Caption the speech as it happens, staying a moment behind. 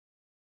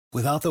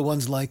Without the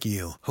ones like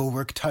you, who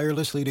work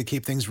tirelessly to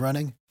keep things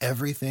running,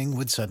 everything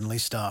would suddenly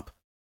stop.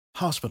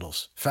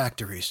 Hospitals,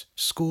 factories,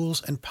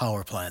 schools, and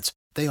power plants,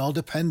 they all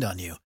depend on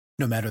you.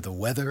 No matter the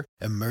weather,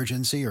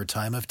 emergency, or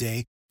time of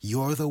day,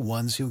 you're the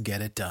ones who get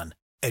it done.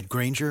 At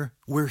Grainger,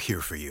 we're here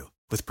for you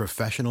with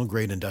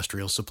professional-grade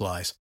industrial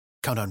supplies.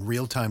 Count on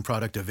real-time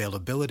product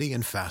availability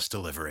and fast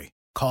delivery.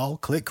 Call,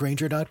 click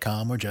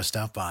Grainger.com, or just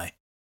stop by.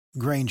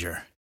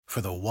 Grainger, for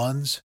the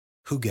ones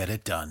who get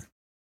it done.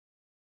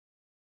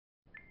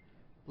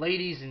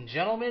 Ladies and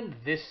gentlemen,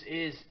 this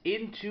is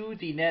Into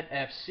the Net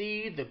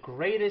FC, the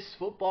greatest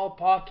football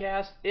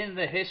podcast in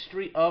the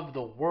history of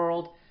the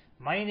world.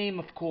 My name,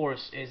 of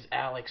course, is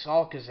Alex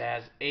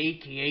Alcazaz,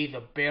 aka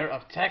the Bear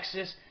of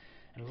Texas.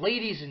 And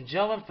ladies and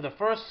gentlemen, for the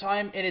first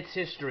time in its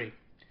history,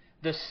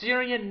 the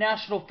Syrian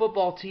national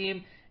football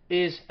team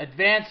is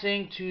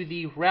advancing to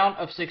the round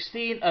of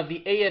 16 of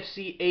the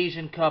AFC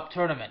Asian Cup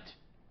tournament.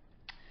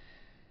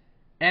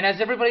 And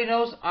as everybody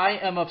knows, I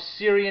am of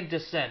Syrian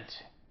descent.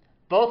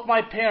 Both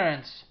my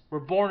parents were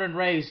born and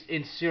raised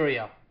in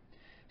Syria.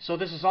 So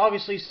this is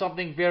obviously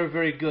something very,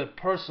 very good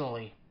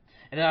personally.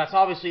 And that's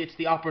obviously, it's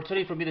the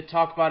opportunity for me to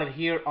talk about it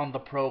here on the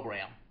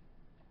program.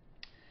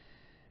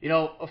 You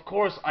know, of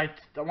course,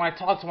 when I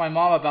talked to my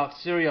mom about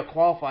Syria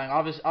qualifying,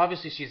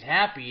 obviously she's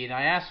happy, and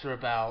I asked her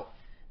about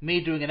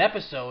me doing an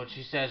episode.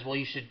 She says, well,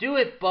 you should do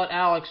it, but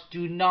Alex,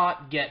 do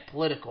not get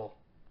political.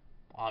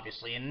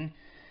 Obviously, and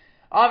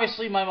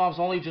obviously, my mom's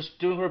only just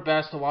doing her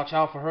best to watch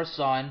out for her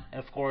son,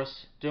 and of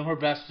course, doing her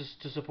best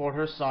to support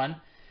her son.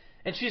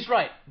 And she's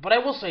right. But I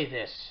will say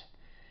this,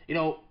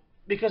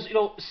 because,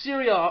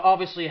 Syria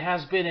obviously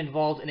has been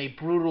involved in a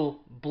brutal,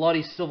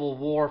 bloody civil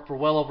war for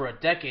well over a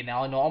decade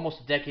now.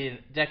 Almost a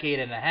decade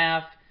and a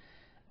half.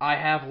 I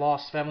have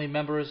lost family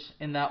members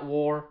in that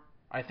war.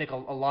 I think a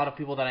lot of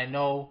people that I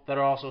know that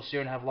are also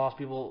Syrian have lost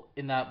people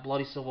in that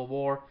bloody civil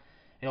war.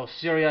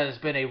 Syria has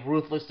been a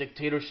ruthless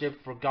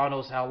dictatorship for God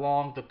knows how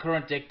long. The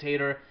current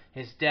dictator,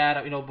 his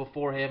dad,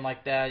 before him,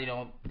 like that,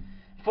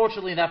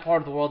 Fortunately, in that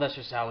part of the world, that's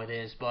just how it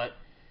is. But,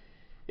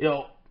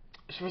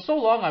 for so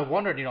long, I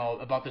wondered,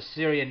 about the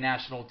Syrian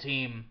national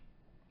team.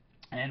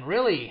 And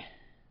really,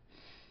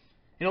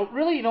 even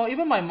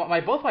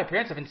both my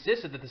parents have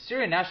insisted that the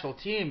Syrian national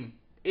team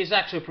is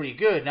actually pretty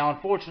good. Now,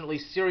 unfortunately,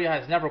 Syria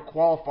has never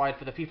qualified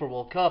for the FIFA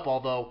World Cup,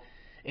 although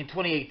in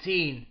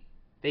 2018,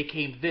 they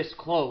came this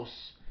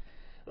close.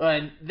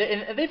 And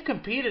they've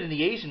competed in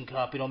the Asian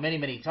Cup, many,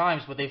 many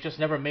times, but they've just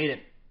never made it.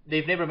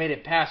 They've never made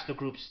it past the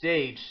group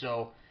stage.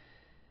 So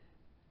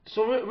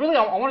really,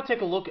 I want to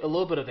take a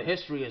little bit of the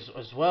history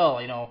as well,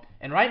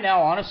 And right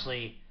now,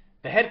 honestly,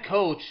 the head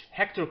coach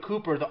Hector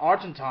Cooper, the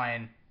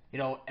Argentine,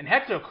 and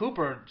Hector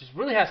Cooper just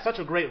really has such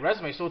a great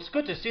resume. So it's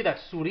good to see that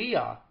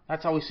Syria,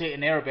 that's how we say it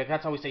in Arabic,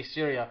 that's how we say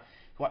Syria,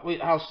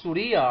 how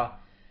Syria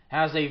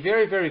has a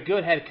very, very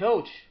good head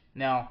coach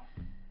now.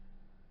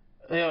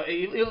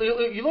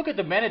 You look at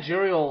the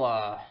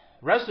managerial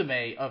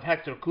resume of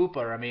Hector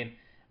Cooper. I mean,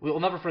 we'll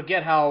never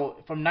forget how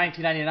from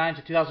 1999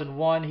 to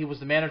 2001 he was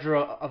the manager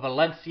of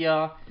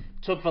Valencia,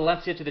 took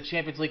Valencia to the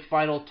Champions League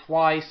final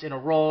twice in a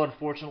row,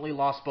 unfortunately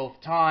lost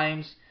both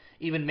times,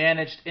 even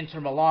managed Inter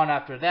Milan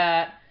after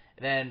that,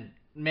 then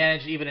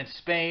managed even in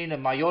Spain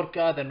and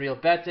Mallorca, then Real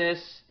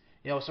Betis.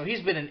 So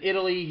he's been in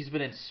Italy, he's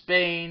been in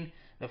Spain,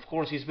 and of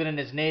course he's been in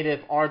his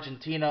native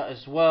Argentina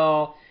as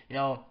well.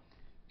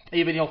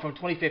 Even from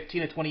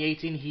 2015 to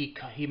 2018,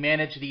 he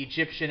managed the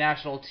Egyptian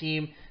national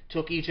team,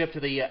 took Egypt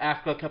to the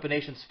Africa Cup of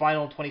Nations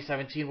final in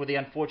 2017, where they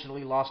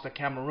unfortunately lost to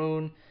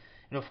Cameroon.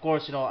 And of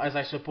course, as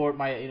I support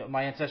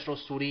my ancestral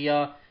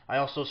Syria, I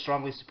also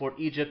strongly support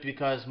Egypt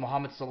because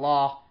Mohamed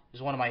Salah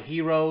is one of my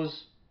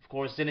heroes. Of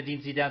course,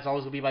 Zinedine Zidane's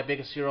always going to be my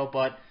biggest hero,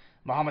 but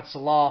Mohamed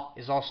Salah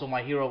is also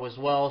my hero as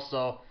well.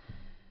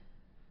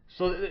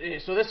 So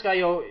this guy,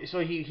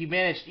 he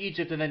managed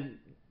Egypt and then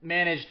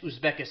managed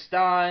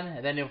Uzbekistan,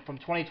 and then from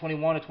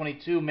 2021 to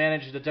 22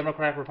 managed the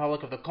Democratic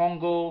Republic of the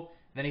Congo.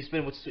 Then he's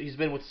been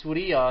with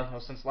Syria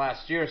since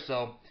last year.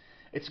 So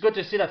it's good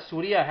to see that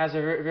Syria has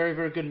a very, very,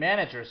 very good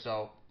manager.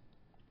 So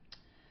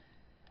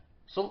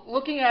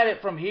looking at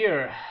it from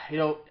here,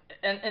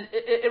 and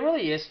it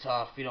really is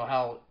tough.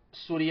 How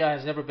Syria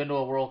has never been to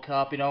a World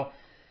Cup.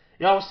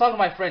 I was talking to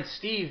my friend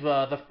Steve,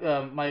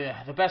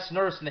 the best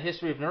nurse in the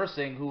history of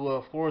nursing, who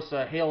of course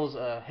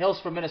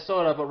hails from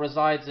Minnesota but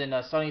resides in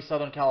sunny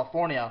Southern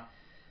California.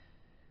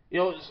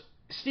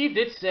 Steve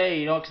did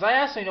say, because I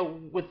asked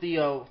him, with the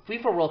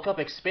FIFA World Cup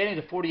expanding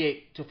to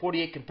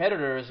 48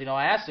 competitors,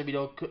 I asked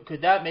him,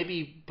 could that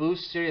maybe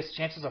boost Syria's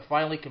chances of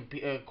finally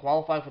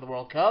qualifying for the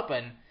World Cup?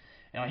 And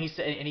he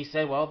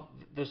said, well,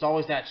 there's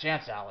always that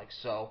chance, Alex.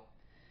 So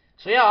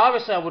yeah,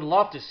 obviously I would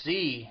love to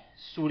see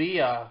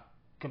Syria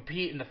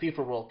compete in the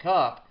FIFA World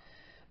Cup,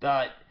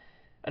 but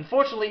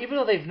unfortunately, even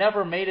though they've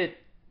never made it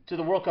to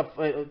the World Cup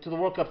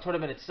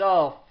tournament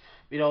itself,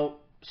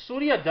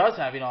 Syria does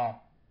have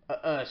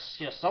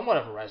somewhat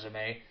of a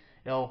resume.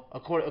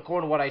 According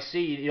to what I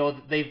see,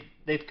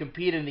 they've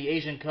competed in the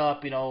Asian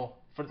Cup.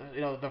 For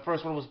the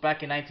first one was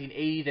back in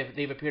 1980.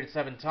 They've appeared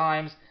 7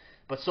 times,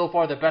 But so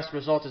far, the best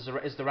result is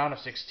the round of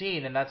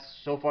 16, and that's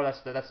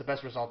the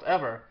best result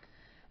ever.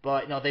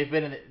 But they've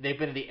been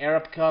in the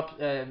Arab Cup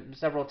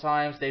several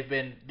times. They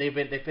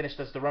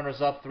finished as the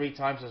runners up 3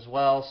 times as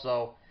well.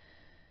 So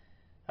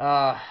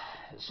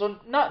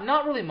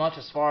not really much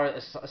as far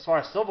as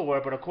silverware.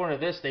 But according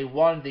to this, they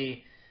won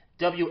the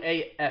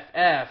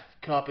WAFF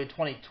Cup in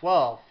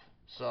 2012.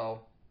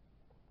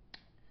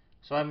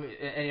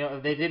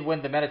 They did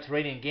win the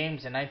Mediterranean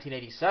Games in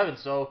 1987.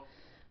 So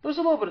there's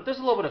a little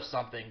bit of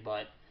something,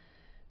 but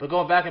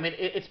going back, I mean,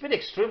 it's been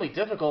extremely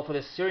difficult for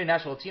the Syrian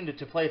national team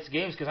to play its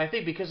games because I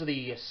think because of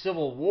the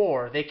civil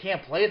war, they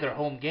can't play their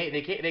home game.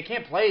 They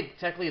can't play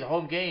technically the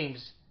home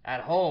games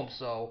at home.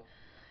 So,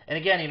 and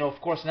again, of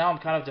course, now I'm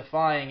kind of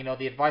defying,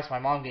 the advice my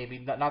mom gave me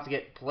not to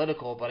get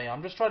political, but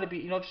I'm just trying to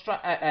be,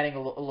 adding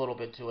a little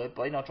bit to it,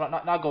 but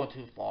not going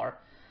too far,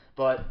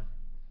 but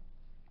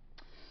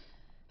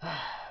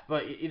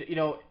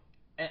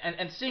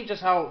and seeing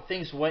just how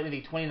things went in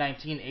the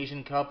 2019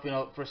 Asian Cup,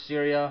 for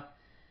Syria.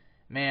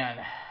 Man,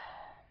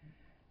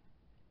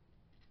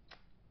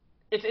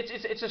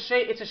 it's a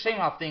shame. It's a shame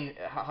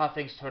how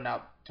things turned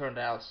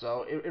out.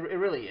 So it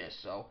really is.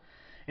 So,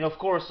 of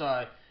course,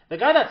 the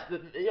guy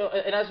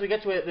and as we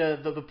get to it,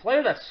 the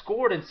player that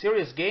scored in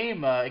Syria's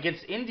game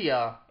against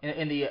India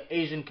in the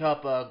Asian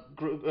Cup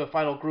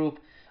final group,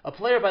 a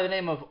player by the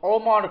name of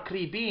Omar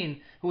Kribin,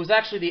 who was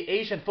actually the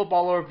Asian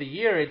Footballer of the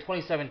Year in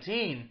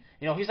 2017.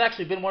 He's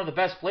actually been one of the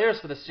best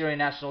players for the Syrian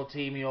national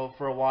team,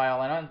 for a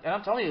while, and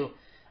I'm telling you.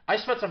 I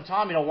spent some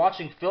time,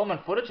 watching film and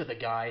footage of the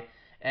guy,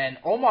 and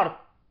Omar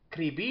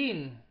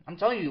Kribin, I'm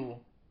telling you,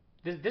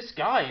 this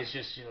guy is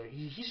just,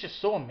 he's just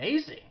so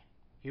amazing.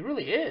 He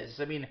really is.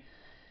 I mean,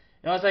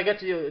 as I get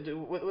to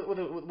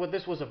what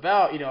this was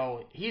about,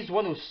 he's the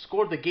one who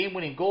scored the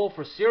game-winning goal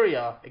for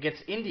Syria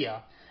against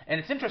India, and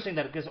it's interesting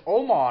that because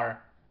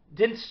Omar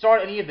didn't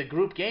start any of the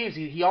group games,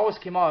 he always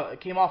came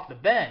off the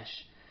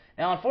bench.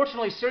 Now,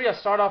 unfortunately, Syria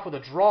started off with a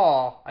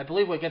draw. I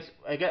believe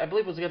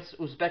it was against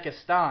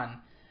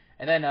Uzbekistan.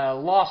 And then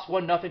lost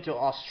 1-0 to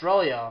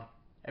Australia,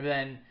 and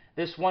then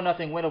this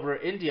 1-0 win over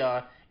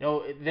India.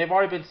 They've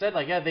already been said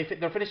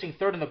they're finishing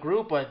third in the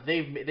group, but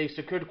they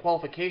secured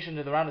qualification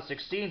to the round of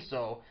 16.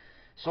 So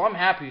I'm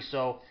happy.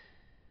 So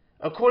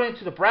according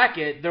to the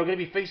bracket, they're going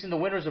to be facing the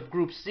winners of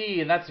Group C,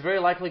 and that's very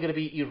likely going to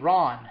be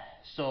Iran.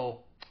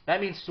 So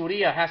that means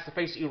Syria has to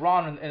face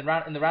Iran in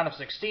the round of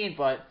 16.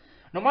 But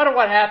no matter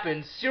what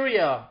happens,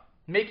 Syria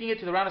making it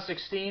to the round of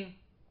 16,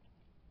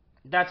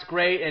 that's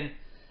great. And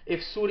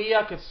if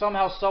Syria could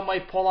somehow, some way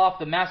pull off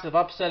the massive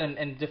upset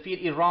and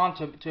defeat Iran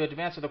to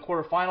advance to the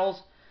quarterfinals,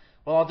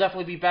 well, I'll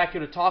definitely be back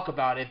here to talk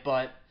about it.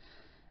 But,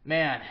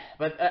 man,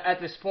 at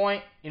this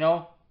point,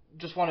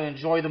 just want to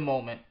enjoy the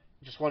moment.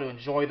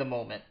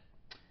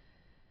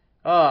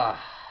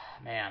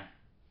 Man.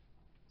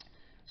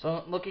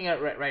 So, looking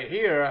at right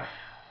here,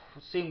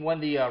 seeing when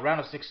the round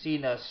of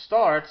 16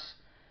 starts,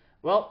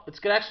 well, it's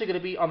actually going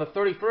to be on the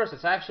 31st.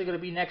 It's actually going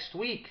to be next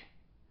week.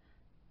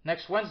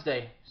 Next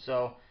Wednesday.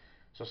 So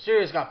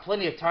Syria's got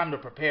plenty of time to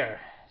prepare.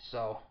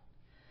 So,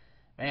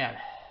 man.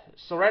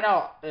 So right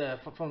now,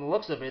 from the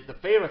looks of it, the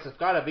favorites have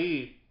got to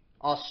be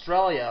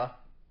Australia.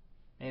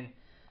 I mean,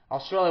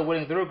 Australia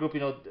winning their group,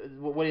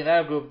 winning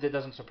that group, that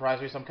doesn't surprise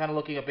me. So I'm kind of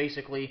looking at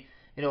basically,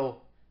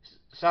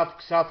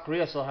 South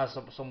Korea still has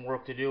some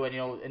work to do, and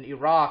and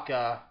Iraq,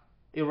 as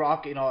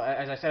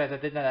I said, as I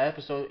did in that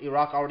episode,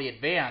 Iraq already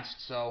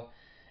advanced, so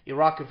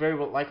Iraq could very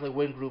likely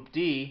win Group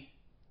D.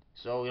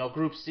 So,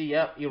 Group C,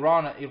 yep,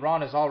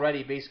 Iran has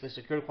already basically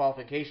secured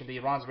qualification, but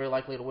Iran's very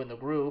likely to win the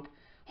group.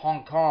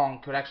 Hong Kong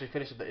could actually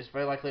is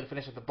very likely to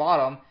finish at the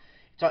bottom.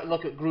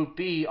 Look at Group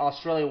B,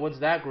 Australia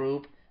wins that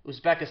group.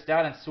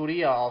 Uzbekistan and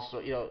Syria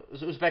also,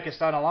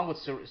 Uzbekistan along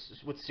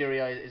with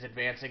Syria is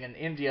advancing, and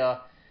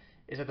India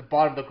is at the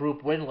bottom of the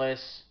group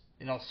winless.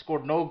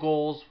 Scored no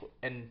goals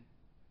and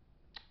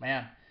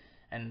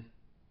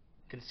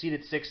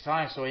conceded 6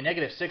 times, so a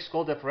 -6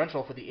 goal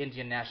differential for the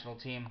Indian national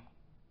team.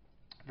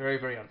 Very,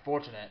 very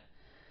unfortunate.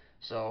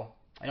 So,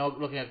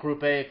 looking at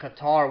Group A,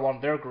 Qatar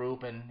won their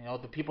group, and,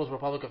 the People's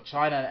Republic of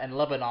China and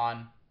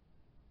Lebanon,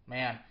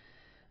 man,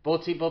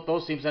 both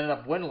those teams ended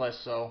up winless,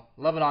 so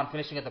Lebanon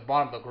finishing at the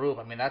bottom of the group,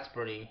 I mean, it's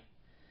pretty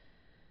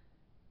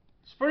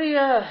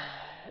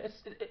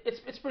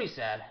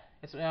sad.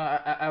 It's,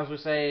 as we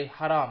say,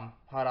 haram.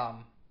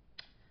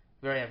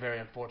 Very, very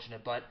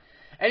unfortunate, but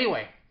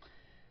anyway,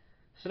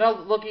 so now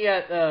looking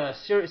at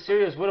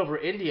Syria's win over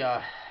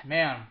India,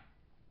 man,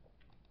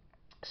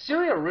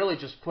 Syria really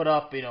just put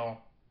up,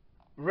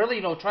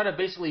 really, trying to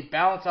basically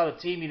balance out a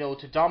team,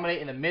 to dominate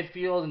in the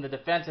midfield, in the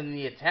defense, and in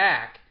the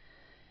attack.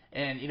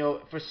 And,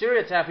 for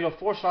Syria to have,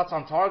 4 shots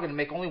on target and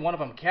make only one of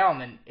them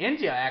count. And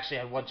India actually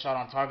had 1 shot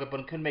on target,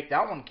 but couldn't make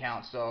that one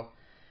count. So,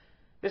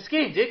 this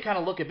game did kind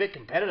of look a bit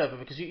competitive,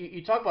 because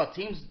you talk about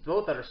teams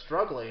both that are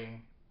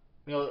struggling,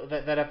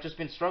 that have just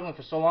been struggling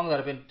for so long, that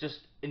have been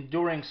just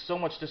enduring so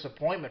much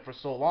disappointment for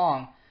so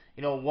long.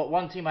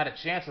 One team had a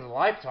chance of a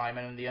lifetime,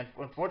 and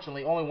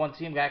unfortunately, only one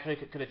team actually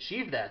could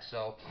achieve that.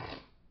 So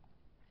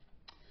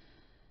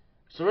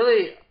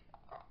really,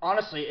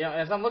 honestly,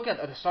 as I'm looking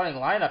at the starting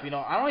lineup,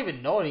 I don't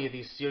even know any of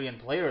these Syrian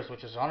players,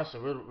 which is honestly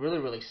really, really,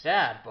 really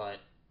sad. But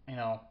you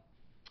know,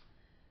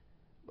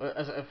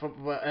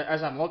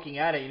 as I'm looking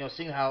at it,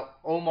 seeing how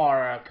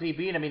Omar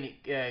Kribin, I mean,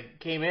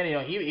 came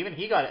in,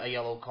 he got a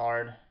yellow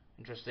card.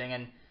 Interesting,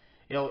 and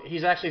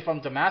he's actually from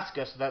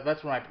Damascus.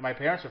 That's where my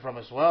parents are from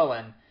as well,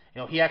 and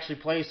he actually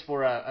plays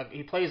for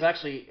he plays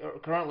actually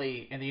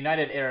currently in the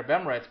United Arab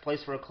Emirates,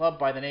 plays for a club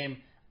by the name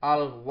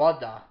Al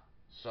Wada.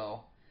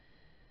 So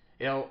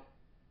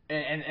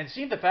and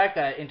seeing the fact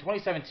that in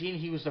 2017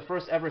 he was the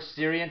first ever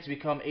Syrian to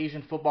become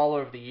Asian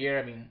Footballer of the Year,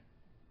 I mean,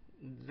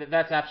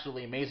 that's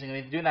absolutely amazing. I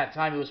mean, during that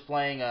time he was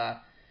playing.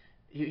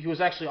 He was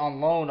actually on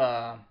loan.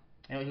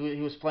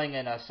 He was playing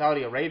in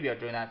Saudi Arabia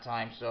during that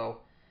time.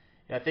 So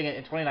I think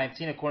in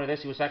 2019, according to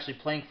this, he was actually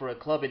playing for a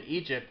club in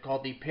Egypt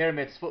called the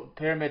Pyramids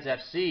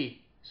FC.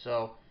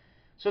 So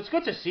it's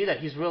good to see that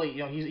he's really,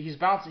 he's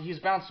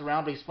bounced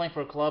around, but he's playing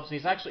for clubs, and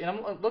he's actually, and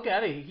I'm looking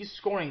at it, he's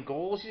scoring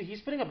goals, he's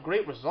putting up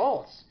great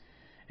results.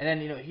 And then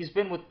he's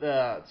been with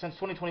since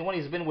 2021,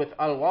 he's been with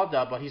Al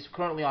Wada, but he's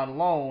currently on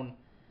loan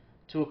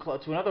to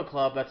another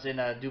club that's in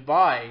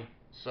Dubai.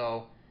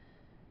 So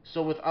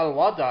with Al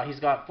Wada, he's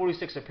got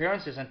 46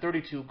 appearances and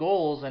 32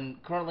 goals,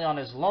 and currently on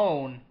his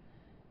loan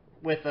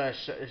with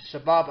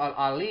Shabab Al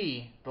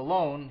Ali, the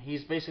loan,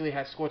 he's basically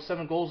has scored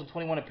 7 goals in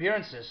 21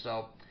 appearances.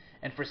 So,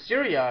 and for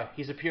Syria,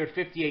 he's appeared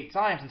 58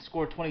 times and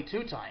scored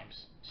 22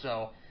 times.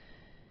 So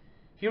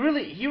he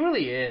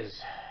really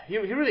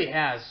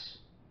has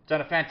done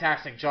a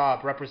fantastic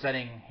job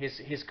representing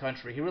his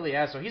country. He really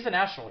has. So he's a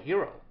national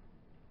hero.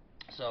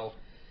 So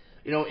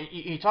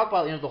you talk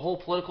about the whole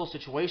political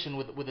situation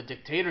with the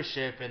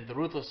dictatorship and the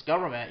ruthless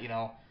government.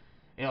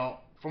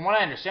 From what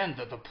I understand,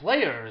 the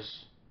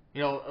players,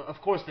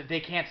 of course, that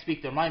they can't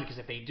speak their mind, because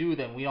if they do,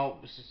 then we all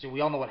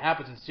know what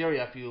happens in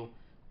Syria. If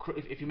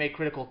you make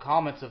critical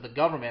comments of the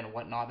government and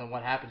whatnot, then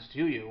what happens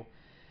to you?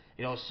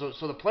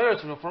 So the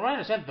players, from what I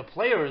understand, the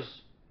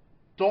players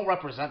don't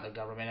represent the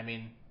government. I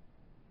mean,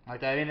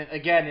 like that. I mean,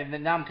 again,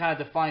 and now I'm kind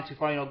of defying too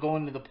far,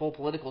 going into the whole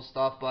political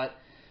stuff, but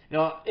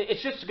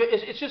it's just good.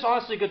 It's just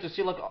honestly good to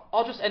see. Look,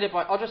 I'll just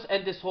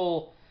end this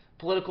whole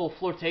political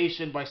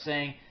flirtation by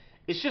saying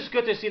it's just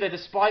good to see that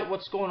despite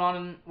what's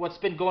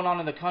been going on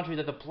in the country,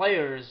 that the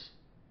players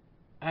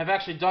have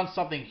actually done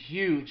something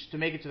huge to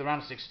make it to the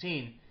round of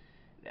 16.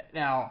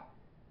 Now,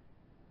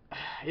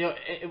 we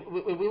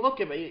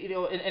look at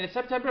in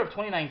September of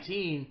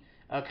 2019,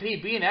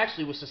 Kribin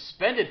actually was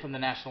suspended from the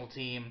national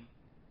team,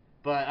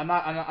 but I'm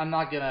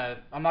not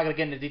gonna get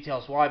into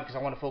details why, because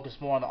I want to focus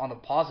more on the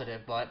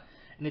positive. But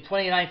in the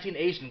 2019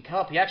 Asian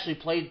Cup, he actually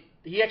played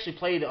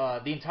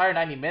the entire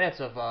 90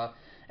 minutes of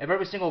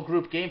every single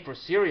group game for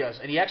Syria,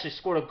 and he actually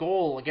scored a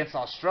goal against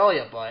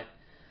Australia. But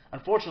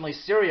unfortunately,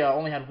 Syria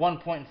only had 1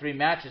 point in 3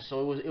 matches,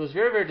 so it was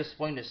very, very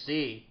disappointing to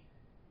see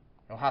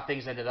how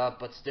things ended up.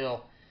 But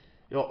still,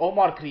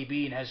 Omar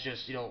Kribin has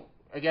just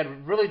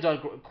again really done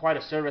quite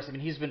a service. I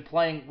mean, he's been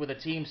playing with the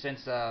team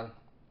since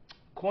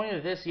according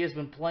to this, he has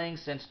been playing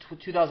since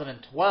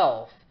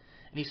 2012,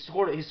 and he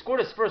scored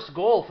his first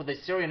goal for the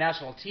Syrian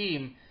national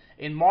team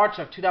in March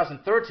of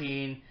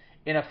 2013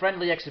 in a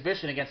friendly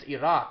exhibition against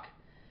Iraq.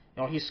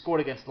 He scored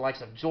against the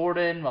likes of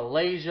Jordan,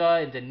 Malaysia,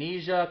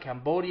 Indonesia,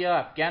 Cambodia,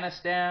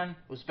 Afghanistan,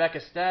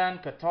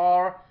 Uzbekistan,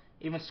 Qatar.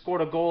 Even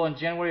scored a goal in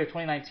January of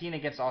 2019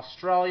 against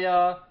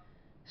Australia.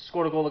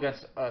 Scored a goal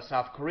against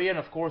South Korea, and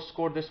of course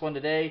scored this one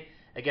today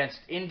against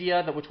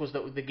India, which was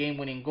the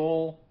game-winning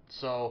goal.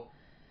 So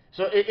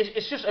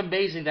it's just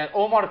amazing that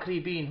Omar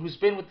Kribin, who's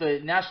been with the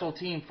national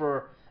team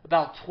for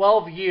about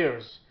 12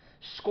 years,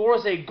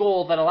 scores a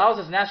goal that allows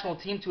his national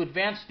team to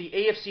advance to the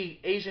AFC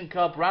Asian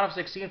Cup round of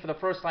 16 for the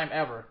first time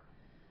ever.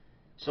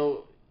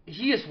 So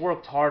he has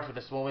worked hard for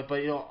this moment,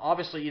 but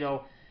obviously,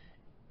 at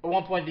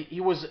one point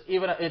he was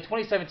even in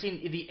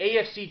 2017 the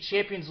AFC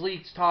Champions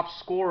League's top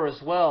scorer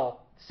as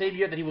well, same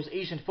year that he was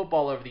Asian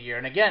Footballer of the Year,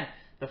 and again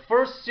the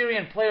first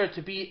Syrian player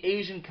to be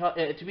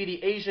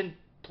the Asian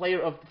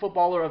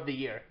Footballer of the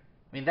Year.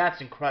 I mean, that's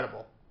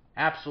incredible,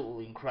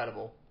 absolutely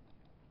incredible.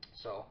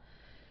 So.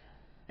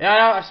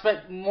 Yeah, I've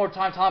spent more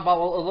time talking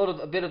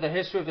about a bit of the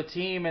history of the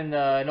team and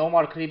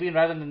Omar Kribin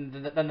rather than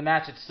the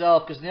match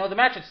itself, because the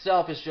match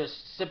itself is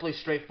just simply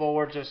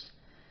straightforward. Just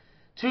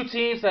two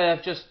teams that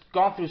have just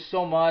gone through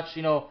so much.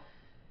 You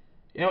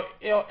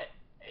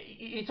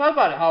talk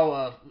about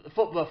how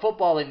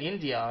football in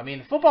India. I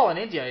mean, football in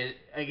India is,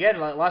 again,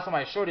 last time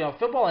I showed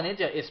football in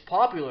India is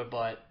popular,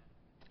 but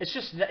it's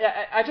just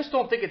I just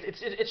don't think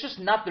it's just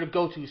not their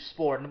go-to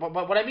sport. But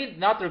what I mean,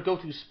 not their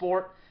go-to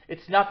sport.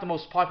 It's not the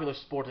most popular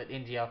sport in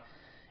India.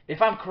 If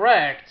I'm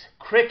correct,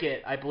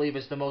 cricket, I believe,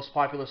 is the most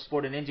popular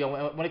sport in India.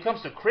 When it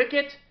comes to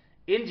cricket,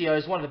 India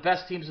is one of the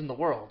best teams in the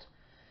world.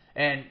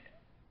 And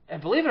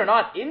believe it or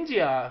not,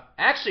 India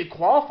actually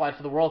qualified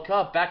for the World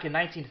Cup back in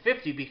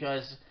 1950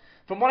 because,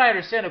 from what I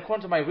understand,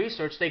 according to my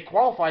research, they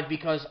qualified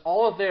because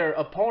all of their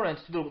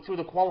opponents through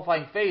the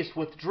qualifying phase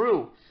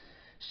withdrew.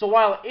 So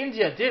while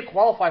India did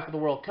qualify for the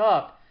World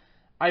Cup,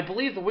 I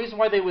believe the reason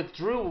why they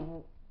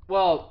withdrew,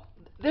 well,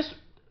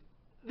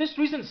 this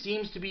reason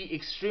seems to be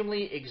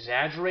extremely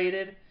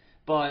exaggerated,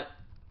 but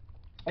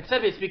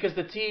except it's because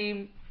the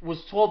team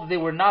was told that they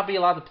would not be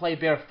allowed to play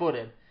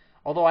barefooted.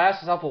 Although I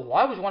asked myself, well,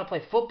 why would you want to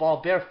play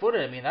football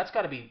barefooted? I mean, that's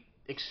got to be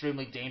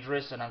extremely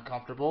dangerous and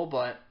uncomfortable.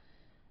 But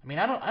I mean,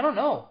 I don't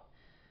know.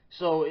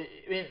 So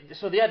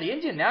yeah, the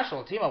Indian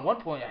national team at one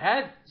point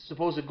had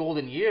supposed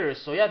golden years.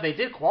 So yeah, they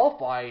did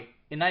qualify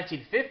in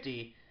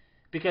 1950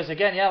 because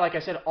again, yeah, like I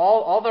said,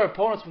 all their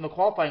opponents from the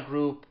qualifying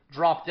group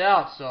dropped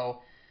out. So,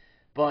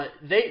 but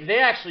they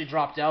actually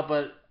dropped out.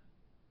 But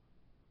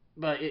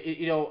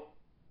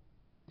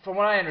from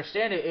what I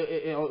understand,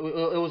 it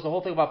was the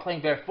whole thing about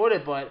playing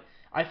barefooted. But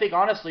I think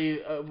honestly,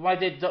 when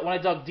I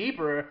dug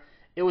deeper,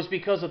 it was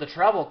because of the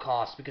travel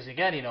costs. Because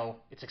again,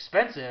 it's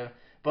expensive.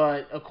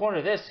 But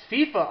according to this,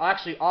 FIFA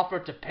actually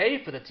offered to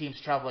pay for the team's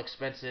travel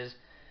expenses,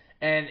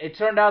 and it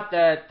turned out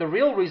that the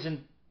real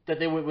reason that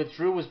they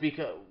withdrew was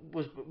because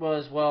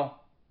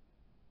well,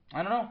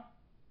 I don't know.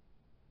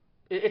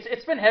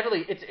 It's been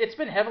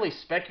heavily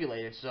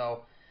speculated.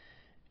 So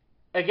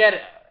again,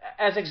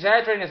 as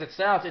exaggerating as it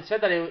sounds, it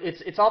said that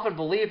it's often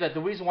believed that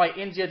the reason why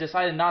India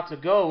decided not to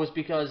go was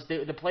because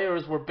the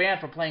players were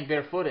banned from playing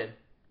barefooted.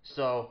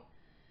 So,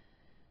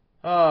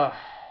 but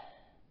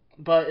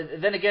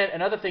then again,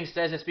 another thing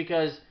says it's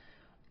because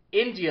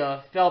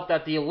India felt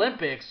that the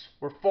Olympics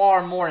were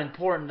far more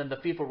important than the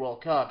FIFA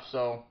World Cup.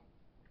 So,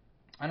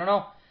 I don't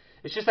know.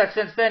 It's just that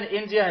since then,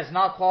 India has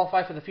not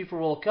qualified for the FIFA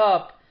World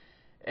Cup.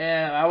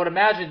 And I would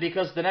imagine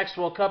because the next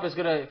World Cup is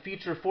going to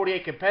feature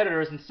 48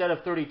 competitors instead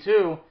of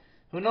 32,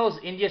 who knows,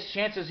 India's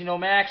chances,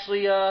 may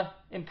actually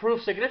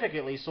improve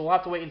significantly. So we'll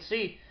have to wait and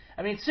see.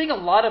 I mean, seeing a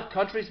lot of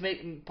countries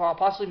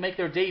possibly make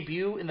their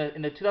debut in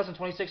the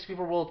 2026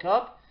 FIFA World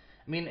Cup,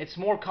 I mean, it's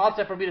more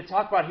content for me to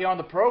talk about here on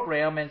the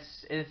program, and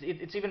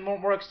it's even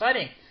more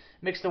exciting.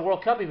 Makes the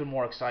World Cup even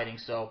more exciting.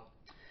 So,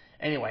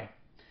 anyway.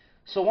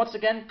 So once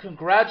again,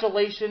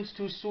 congratulations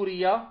to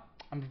Syria.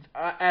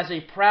 As a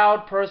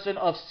proud person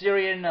of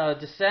Syrian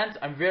descent,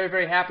 I'm very,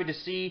 very happy to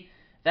see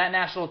that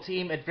national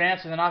team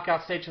advance in the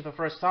knockout stage for the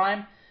first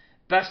time.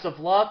 Best of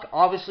luck.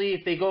 Obviously,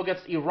 if they go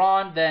against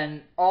Iran,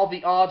 then all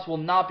the odds will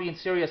not be in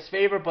Syria's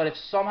favor. But if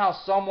somehow,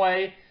 some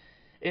way,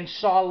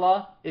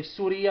 inshallah, if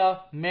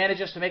Syria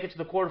manages to make it to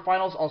the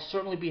quarterfinals, I'll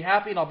certainly be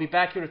happy, and I'll be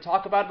back here to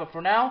talk about it. But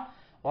for now,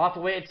 we'll have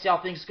to wait and see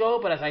how things go.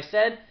 But as I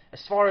said,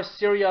 as far as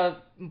Syria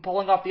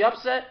pulling off the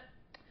upset,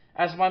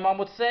 as my mom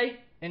would say,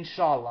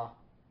 inshallah.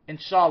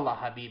 Inshallah,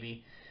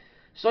 Habibi.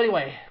 So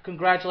anyway,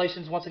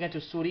 congratulations once again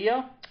to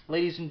Syria.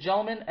 Ladies and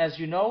gentlemen, as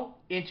you know,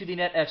 Into the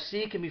Net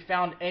FC can be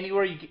found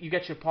anywhere you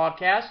get your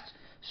podcasts.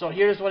 So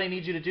here's what I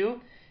need you to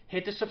do.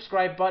 Hit the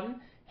subscribe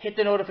button, hit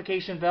the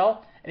notification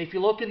bell, and if you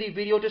look in the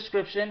video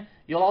description,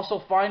 you'll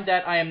also find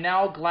that I am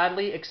now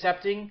gladly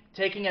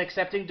taking and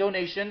accepting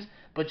donations.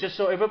 But just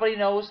so everybody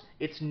knows,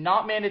 it's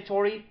not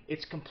mandatory.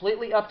 It's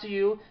completely up to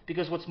you,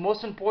 because what's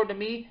most important to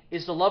me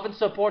is the love and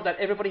support that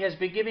everybody has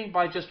been giving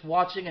by just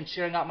watching and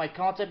sharing out my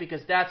content,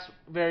 because that's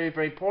very,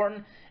 very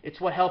important.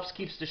 It's what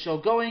keeps the show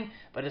going.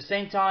 But at the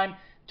same time,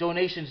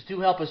 donations do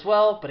help as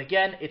well. But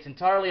again, it's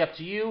entirely up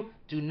to you.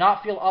 Do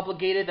not feel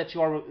obligated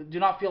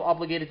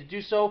to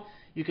do so.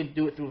 You can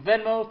do it through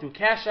Venmo, through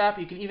Cash App.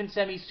 You can even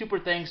send me super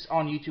thanks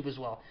on YouTube as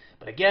well.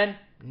 But again,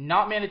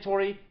 not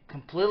mandatory,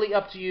 completely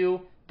up to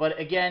you. But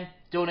again,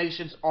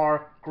 donations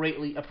are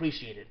greatly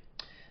appreciated.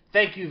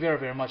 Thank you very,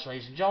 very much,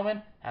 ladies and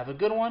gentlemen. Have a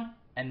good one,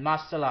 and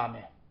mas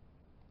salame.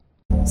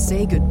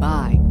 Say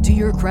goodbye to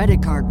your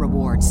credit card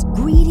rewards.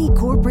 Greedy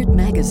corporate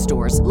mega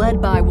stores,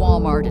 led by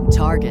Walmart and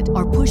Target,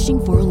 are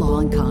pushing for a law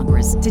in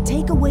Congress to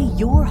take away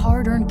your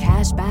hard-earned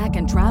cash back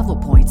and travel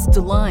points to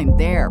line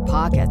their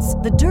pockets.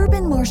 The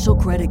Durbin-Marshall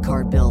credit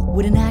card bill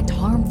would enact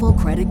harmful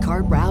credit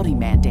card routing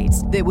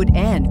mandates that would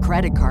end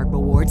credit card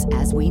rewards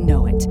as we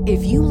know it.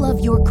 If you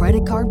love your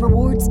credit card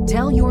rewards,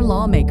 tell your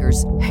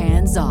lawmakers,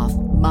 hands off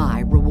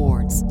my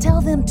rewards.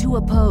 Tell them to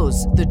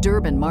oppose the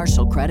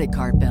Durbin-Marshall credit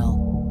card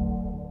bill.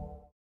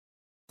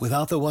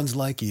 Without the ones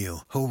like you,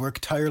 who work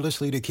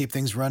tirelessly to keep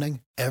things running,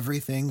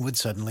 everything would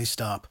suddenly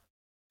stop.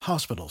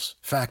 Hospitals,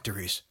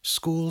 factories,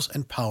 schools,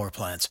 and power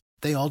plants,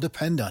 they all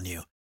depend on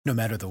you. No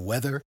matter the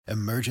weather,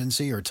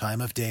 emergency, or time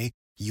of day,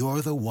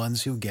 you're the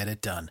ones who get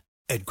it done.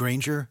 At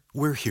Grainger,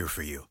 we're here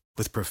for you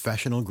with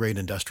professional-grade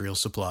industrial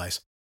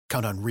supplies.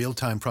 Count on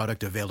real-time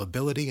product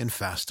availability and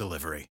fast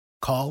delivery.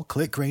 Call,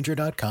 click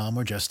Grainger.com,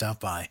 or just stop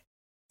by.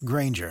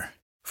 Grainger,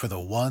 for the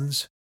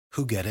ones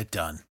who get it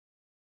done.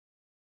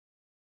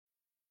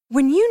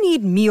 When you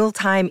need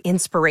mealtime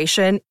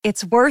inspiration,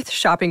 it's worth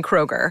shopping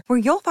Kroger, where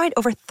you'll find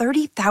over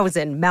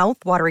 30,000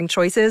 mouth-watering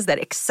choices that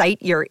excite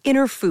your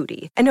inner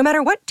foodie. And no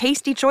matter what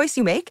tasty choice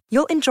you make,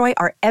 you'll enjoy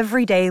our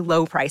everyday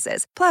low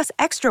prices, plus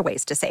extra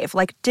ways to save,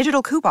 like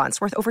digital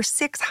coupons worth over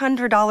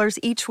 $600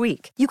 each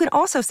week. You can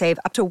also save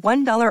up to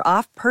 $1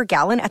 off per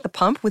gallon at the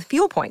pump with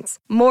fuel points.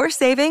 More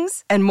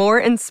savings and more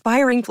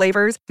inspiring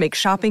flavors make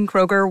shopping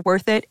Kroger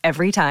worth it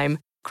every time.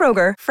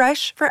 Kroger,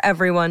 fresh for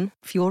everyone.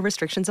 Fuel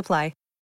restrictions apply.